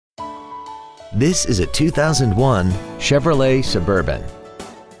This is a 2001 Chevrolet Suburban.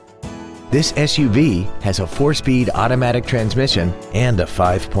 This SUV has a 4-speed automatic transmission and a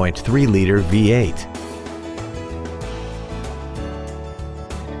 5.3-liter V8.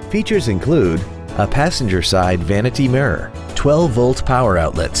 Features include a passenger side vanity mirror, 12-volt power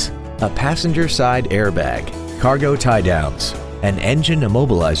outlets, a passenger side airbag, cargo tie-downs, an engine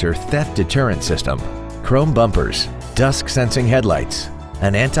immobilizer theft deterrent system, chrome bumpers, dusk-sensing headlights,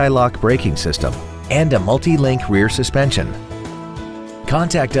 an anti-lock braking system, and a multi-link rear suspension.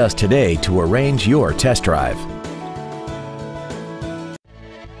 Contact us today to arrange your test drive.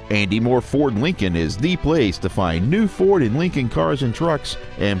 Andy Moore Ford Lincoln is the place to find new Ford and Lincoln cars and trucks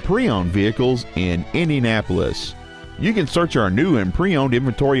and pre-owned vehicles in Indianapolis. You can search our new and pre-owned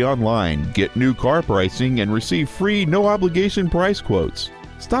inventory online, get new car pricing, and receive free no-obligation price quotes.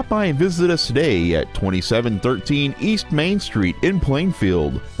 Stop by and visit us today at 2713 East Main Street in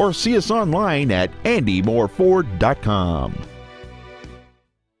Plainfield, or see us online at andymoreford.com.